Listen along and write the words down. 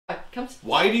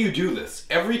Why do you do this?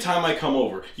 Every time I come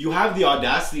over, you have the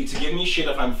audacity to give me shit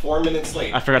if I'm 4 minutes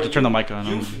late. I forgot to turn the mic on.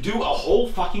 You do a whole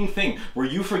fucking thing where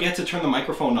you forget to turn the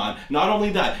microphone on. Not only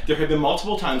that, there have been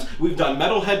multiple times we've done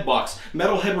Metalhead box,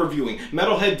 Metalhead reviewing,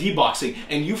 Metalhead deboxing,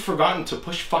 and you've forgotten to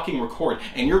push fucking record.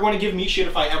 And you're going to give me shit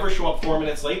if I ever show up 4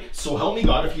 minutes late? So help me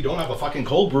God if you don't have a fucking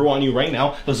cold brew on you right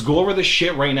now. Let's go over this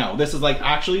shit right now. This is like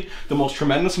actually the most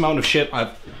tremendous amount of shit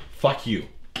I've... Fuck you.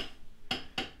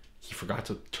 He forgot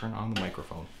to turn on the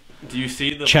microphone. Do you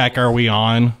see the... Check, are we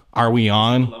on? Are we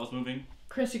on? The levels moving?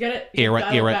 Chris, you got it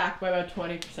back by about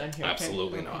 20% here.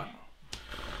 Absolutely okay? not.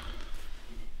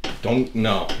 Don't,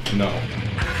 no.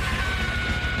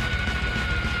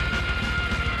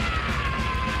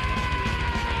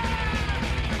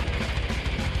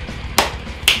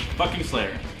 Fucking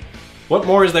Slayer. What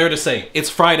more is there to say? It's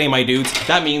Friday, my dudes.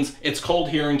 That means it's cold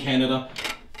here in Canada.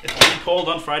 It's pretty cold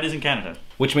on Fridays in Canada.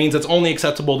 Which means it's only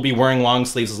acceptable to be wearing long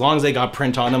sleeves as long as they got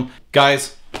print on them.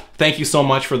 Guys, thank you so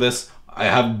much for this. I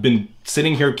have been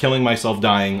sitting here killing myself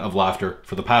dying of laughter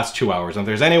for the past 2 hours. And if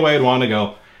there's any way I'd want to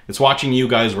go, it's watching you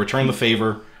guys return the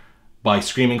favor by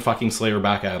screaming fucking Slayer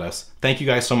back at us. Thank you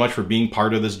guys so much for being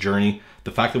part of this journey.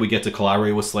 The fact that we get to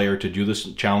collaborate with Slayer to do this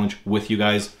challenge with you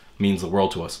guys means the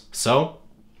world to us. So,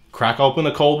 crack open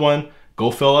a cold one, go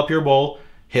fill up your bowl,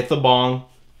 hit the bong.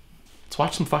 Let's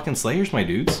watch some fucking Slayers, my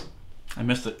dudes. I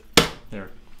missed it. There.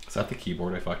 Is that the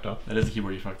keyboard I fucked up? That is the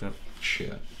keyboard you fucked up.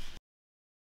 Shit.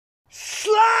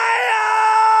 Slayer!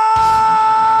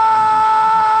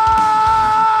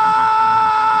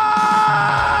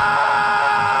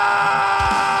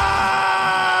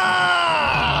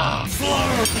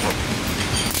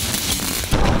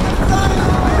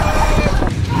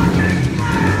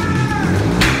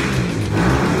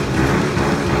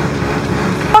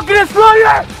 Fucking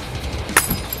Slayer!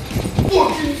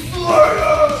 Fucking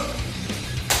Slayer!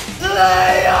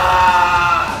 Slayer!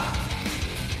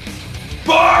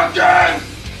 Fucking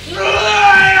Slayer!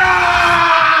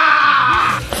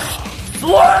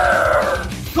 Slayer!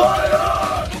 Slayer!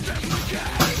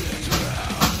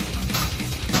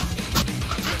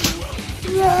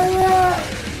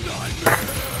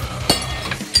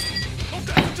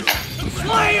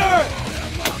 Slayer!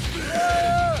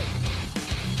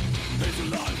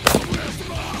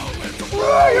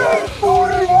 Slayer!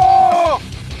 Forever!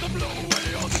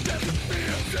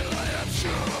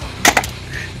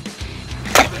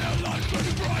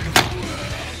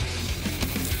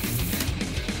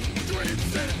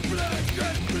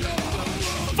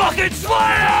 Fucking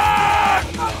Slayer!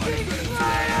 Fucking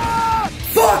Slayer!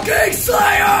 Fucking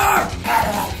Slayer!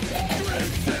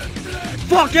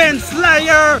 Fucking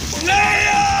Slayer!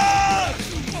 Slayer!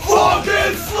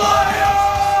 Fucking Slayer!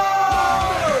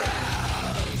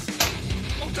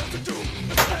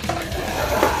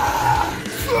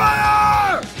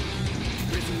 Slayer!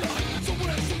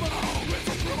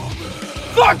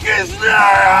 Fucking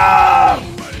Slayer!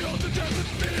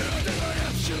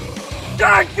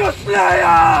 Thank you,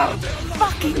 Slayer!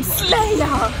 Fucking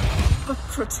Slayer! But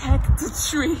protect the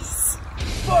trees.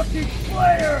 Fucking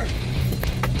Slayer!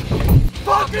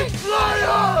 Fucking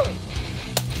Slayer!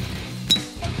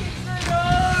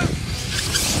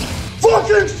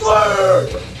 Fucking Slayer!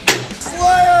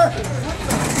 Slayer!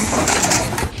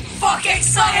 Fucking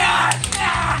Slayer!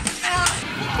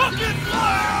 Fucking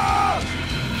Slayer!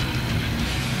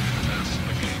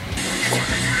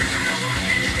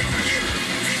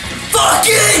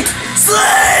 Fucking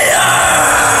Slayer!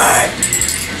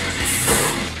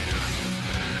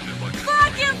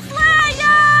 Fucking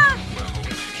Slayer!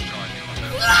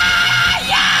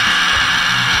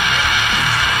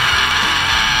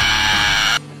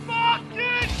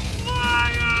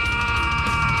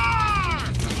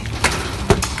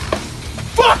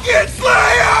 Fucking Slayer! Fucking Slayer!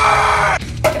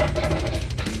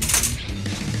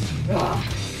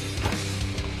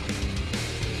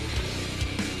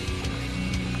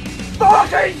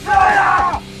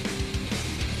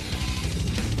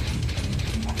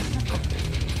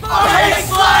 Fucking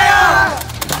Slayer! Fucking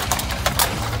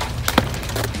Slayer!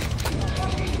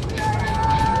 Slayer!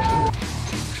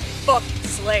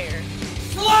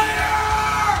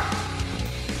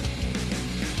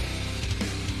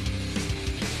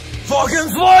 Fucking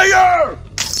Slayer!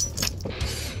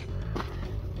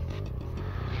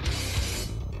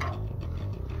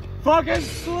 Fucking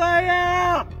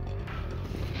Slayer!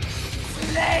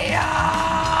 Slayer!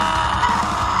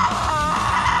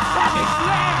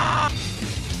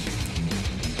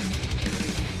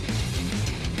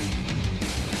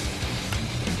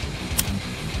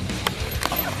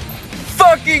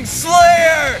 Fucking Slayer! Fucking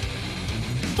Slayer!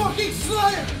 Fucking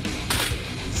Slayer!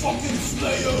 Fucking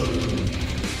Slayer!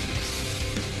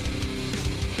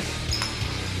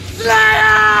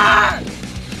 Slayer!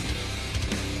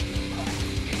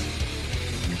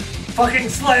 Fucking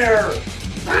Slayer!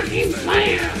 Fucking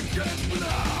Slayer!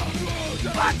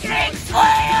 Fucking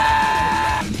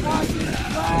Slayer!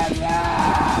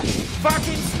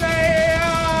 Fucking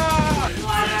Slayer!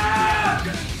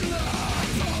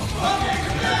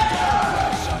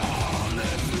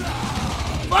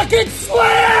 Fucking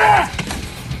Slayer!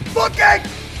 Fucking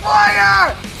Slayer!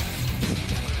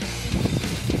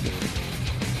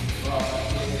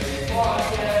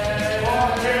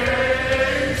 Fucking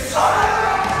Slayer!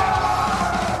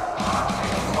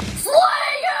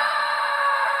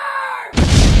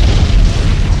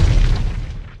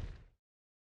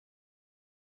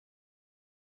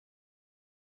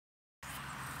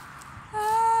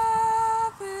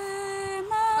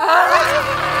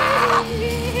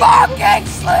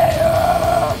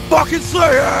 Fucking Slayer! Fucking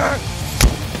Slayer!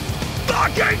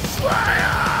 Fucking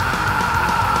Slayer!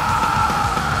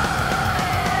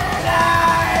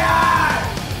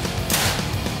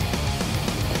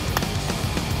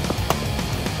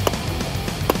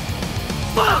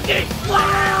 Fucking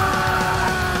Slayer!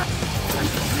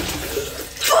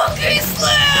 Fucking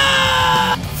Slayer!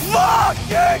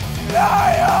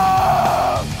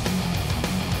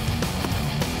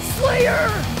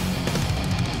 Slayer!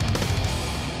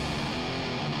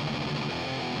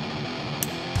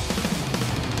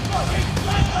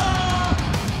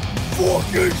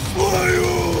 Fucking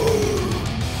Slayer!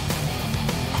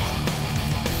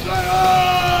 Slayer!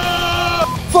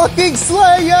 Fucking Slayer! Fucking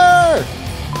Slayer!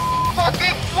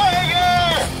 Fucking Slayer!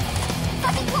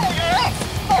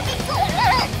 Fucking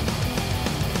Slayer!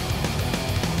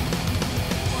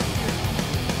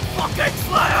 Fucking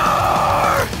Slayer!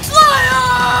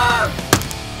 Slayer!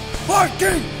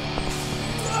 Fucking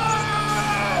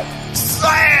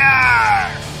Slayer!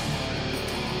 Slayer!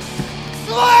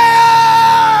 Slayer!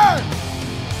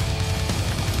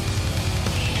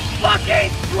 Fucking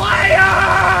Slayer!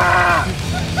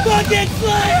 Fucking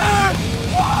Slayer!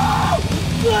 Whoa!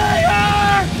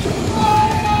 Slayer!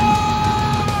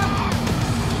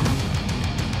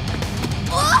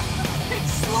 Fucking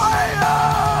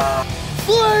Slayer!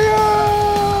 Slayer!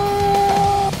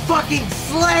 Fucking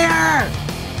Slayer!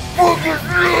 Fucking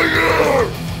Slayer!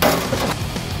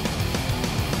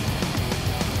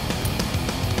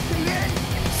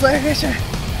 Slayer Nation!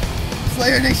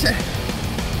 Slayer Nation!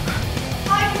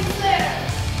 Fucking Slayer!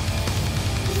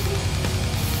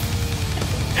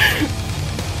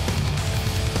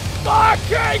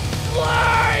 Fucking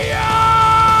Slayer!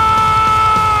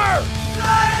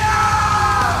 Slayer!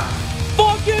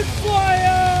 Fucking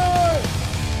Slayer!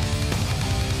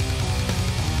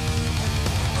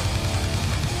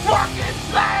 Fucking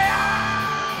Slayer!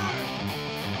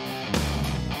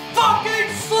 Fucking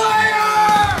Slayer!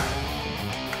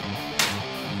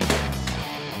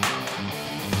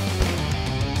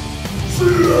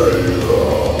 Slayer!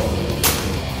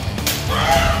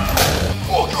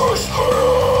 Fucking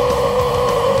Slayer!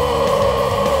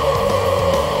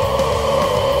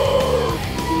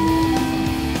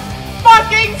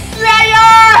 Fucking Slayer!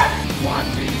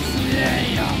 Fucking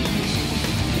Slayer!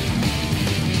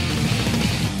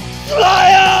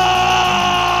 Slayer!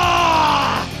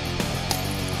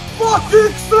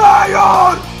 Fucking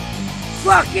Slayer!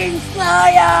 Fucking Slayer!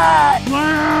 Slayer!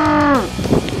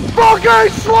 Fucking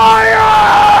Slayer!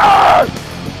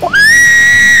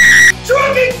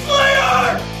 Fucking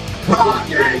Slayer!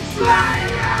 Fucking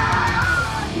Slayer!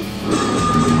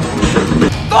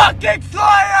 Fucking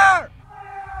Slayer!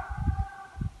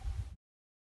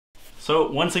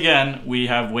 So once again, we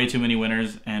have way too many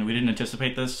winners, and we didn't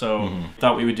anticipate this, so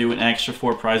thought we would do an extra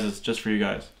 4 prizes just for you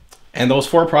guys. And those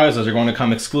 4 prizes are going to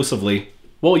come exclusively,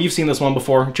 well, you've seen this one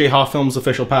before, Jhofffilms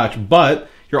official patch, but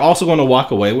you're also going to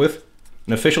walk away with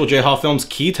an official Jhofffilms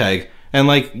key tag. And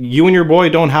like, you and your boy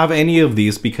don't have any of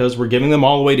these because we're giving them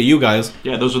all away to you guys.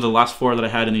 Yeah, those are the last 4 that I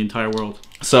had in the entire world.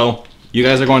 So you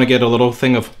guys are going to get a little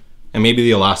thing of, and maybe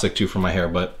the elastic too for my hair,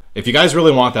 but if you guys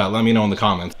really want that, let me know in the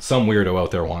comments. Some weirdo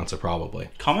out there wants it probably.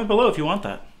 Comment below if you want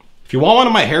that. If you want one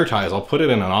of my hair ties, I'll put it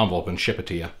in an envelope and ship it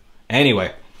to you.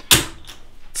 Anyway,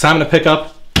 it's time to pick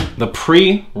up the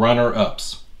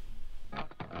pre-runner-ups.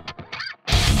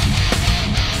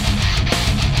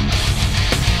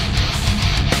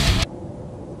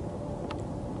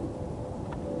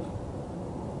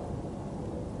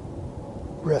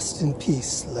 Rest in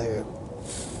peace, Slayer.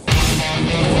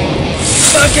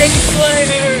 Fucking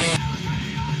Slayer!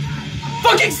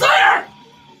 Fucking Slayer!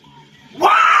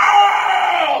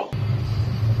 Wow!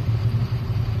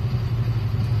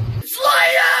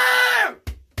 Slayer!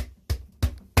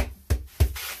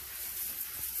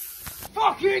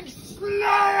 Fucking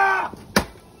Slayer!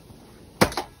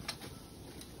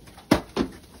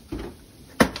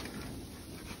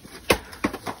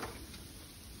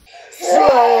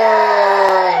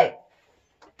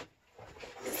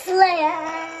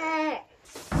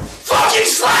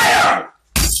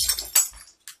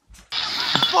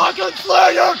 Fucking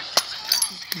Slayer!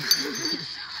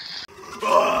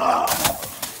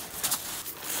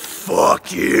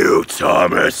 Fuck you,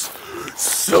 Thomas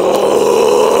Sawyer!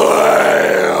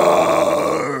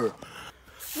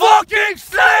 Fucking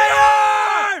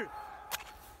Slayer!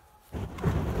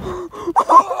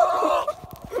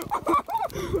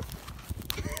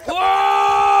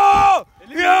 Oh!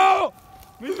 Yo!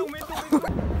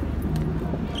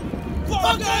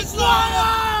 Fucking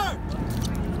Slayer!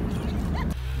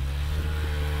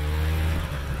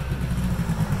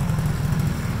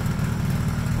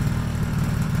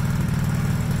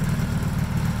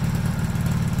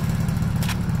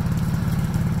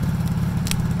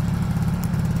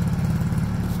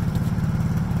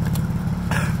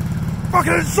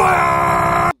 Fucking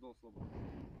Slayer!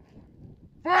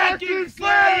 Fucking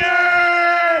Slayer!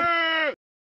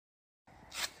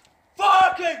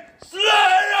 Fucking Slayer!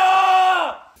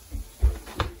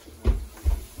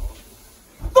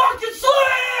 Fucking Slayer!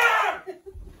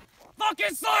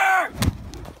 Fucking Slayer!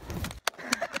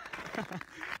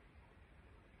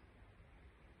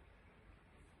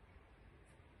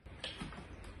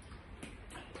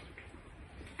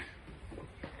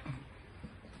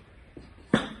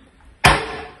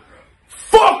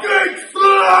 Fucking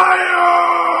Slayer!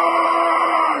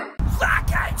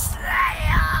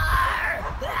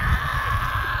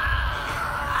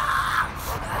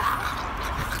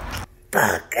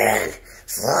 Fucking Slayer! Fucking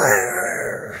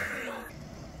Slayer!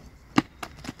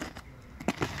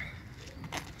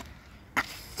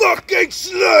 Fucking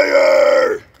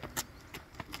Slayer!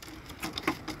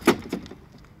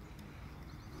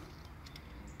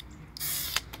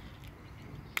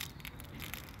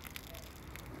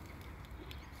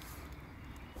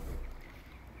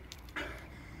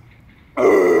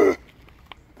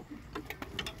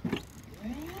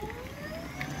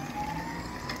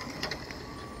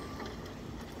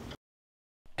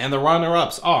 And the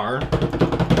runner-ups are...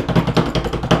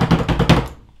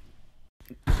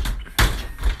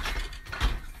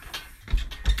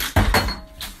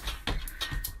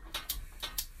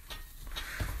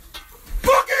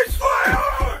 Fucking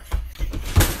Slayer!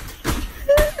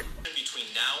 Between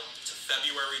now to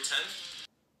February 10th.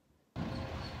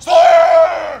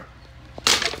 Slayer!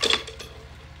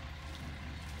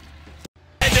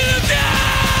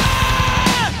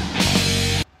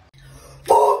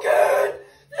 Fucking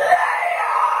Slayer!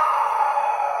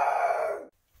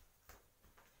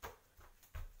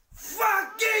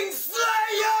 Fucking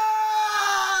Slayer!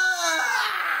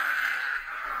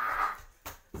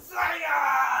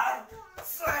 Slayer!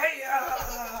 Slayer!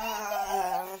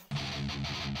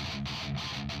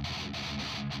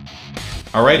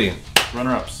 Alrighty.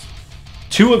 Runner-ups.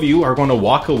 Two of you are going to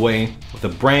walk away with a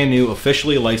brand new,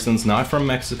 officially licensed, not from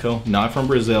Mexico, not from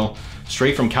Brazil,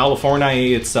 straight from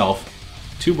California itself,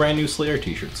 two brand new Slayer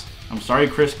t-shirts. I'm sorry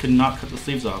Chris could not cut the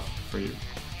sleeves off for you.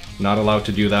 Not allowed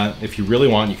to do that. If you really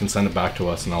want, you can send it back to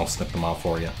us and I'll snip them off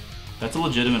for you. That's a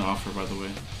legitimate offer, by the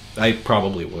way. I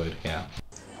probably would, yeah.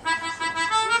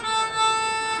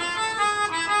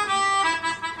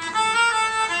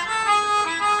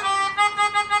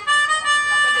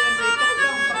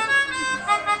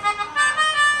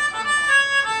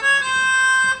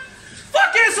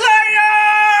 Fucking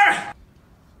Slayer!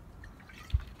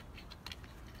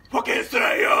 Fucking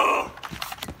Slayer!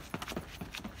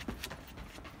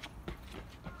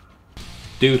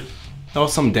 Dude, that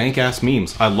was some dank-ass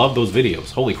memes. I love those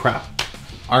videos. Holy crap.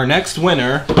 Our next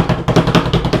winner...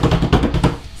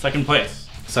 Second place.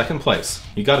 Second place.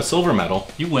 You got a silver medal.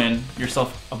 You win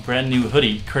yourself a brand new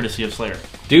hoodie courtesy of Slayer.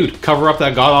 Dude, cover up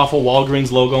that god-awful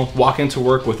Walgreens logo, walk into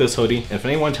work with this hoodie. If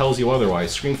anyone tells you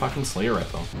otherwise, scream fucking Slayer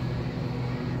at them.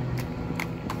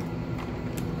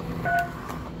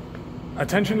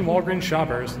 Attention Walgreens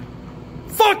shoppers.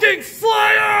 Fucking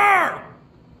Slayer!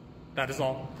 That is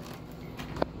all.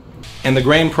 And the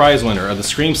grand prize winner of the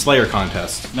Scream Slayer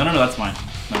contest. No, that's mine.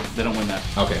 No, they don't win that.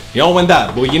 Okay, you don't win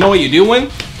that. But you know what you do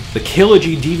win? The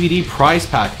Killogy DVD prize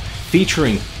pack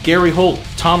featuring Gary Holt,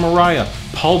 Tom Araya,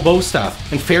 Paul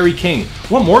Bostaff, and Fairy King.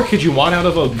 What more could you want out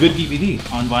of a good DVD?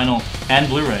 On vinyl and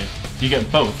Blu-ray. You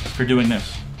get both for doing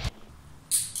this.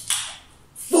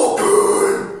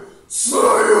 Fucking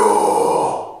Slayer!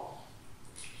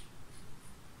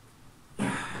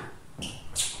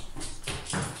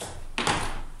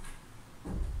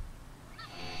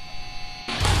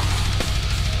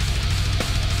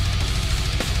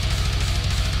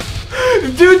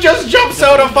 Dude just jumps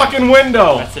out a fucking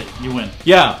window! That's it. You win.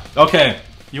 Yeah, okay.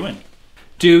 You win.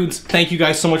 Dudes, thank you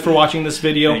guys so much for watching this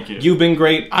video. Thank you. You've been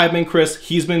great. I've been Chris.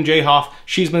 He's been Jhoff.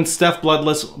 She's been Steph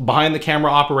Bloodless behind the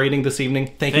camera operating this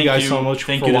evening. Thank you guys so much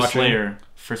for watching. Thank you to Slayer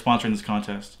for sponsoring this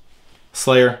contest.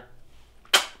 Slayer,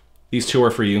 These two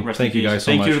are for you. Rest in Thank you peace. guys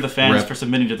so much. Thank you to the fans Rip. for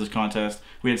submitting to this contest.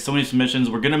 We had so many submissions.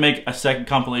 We're going to make a second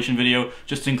compilation video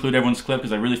just to include everyone's clip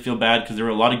because I really feel bad because there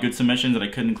were a lot of good submissions and I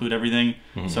couldn't include everything.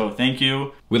 So thank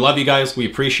you. We love you guys. We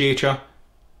appreciate you.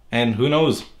 And who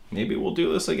knows? Maybe we'll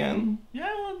do this again.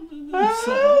 Yeah, well,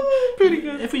 it's pretty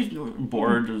good. If we're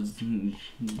bored, All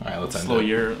right, let's end slow it.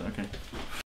 year. Okay.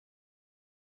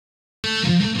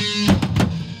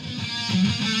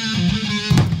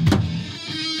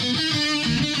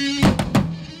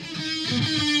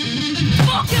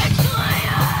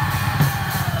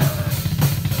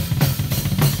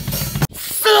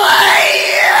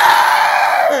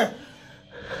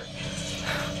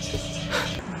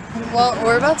 Well,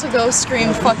 we're about to go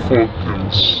scream fucking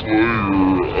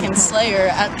Slayer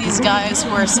at these guys who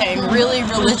are saying really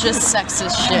religious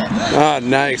sexist shit. Ah,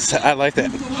 nice. I like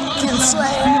that. Fucking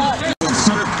Slayer!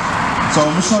 So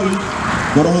I'm gonna show you.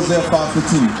 Go to Hosea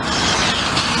 5:15.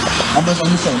 I'm gonna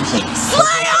show you.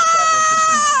 Slayer!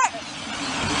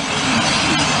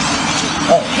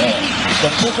 Oh, man. The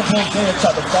book of Hosea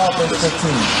chapter 5 verse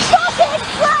 15. Fucking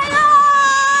Slayer!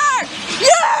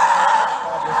 Yeah!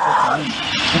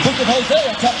 The book of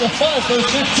Hosea chapter 5 verse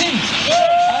 15.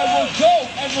 I will go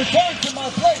and return to my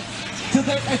place till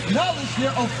they acknowledge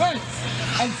their offense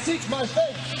and seek my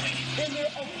face. In their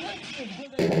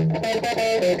affliction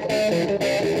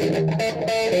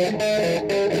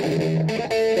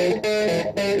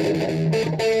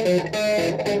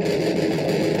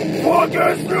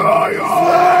Fucking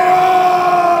Slayer!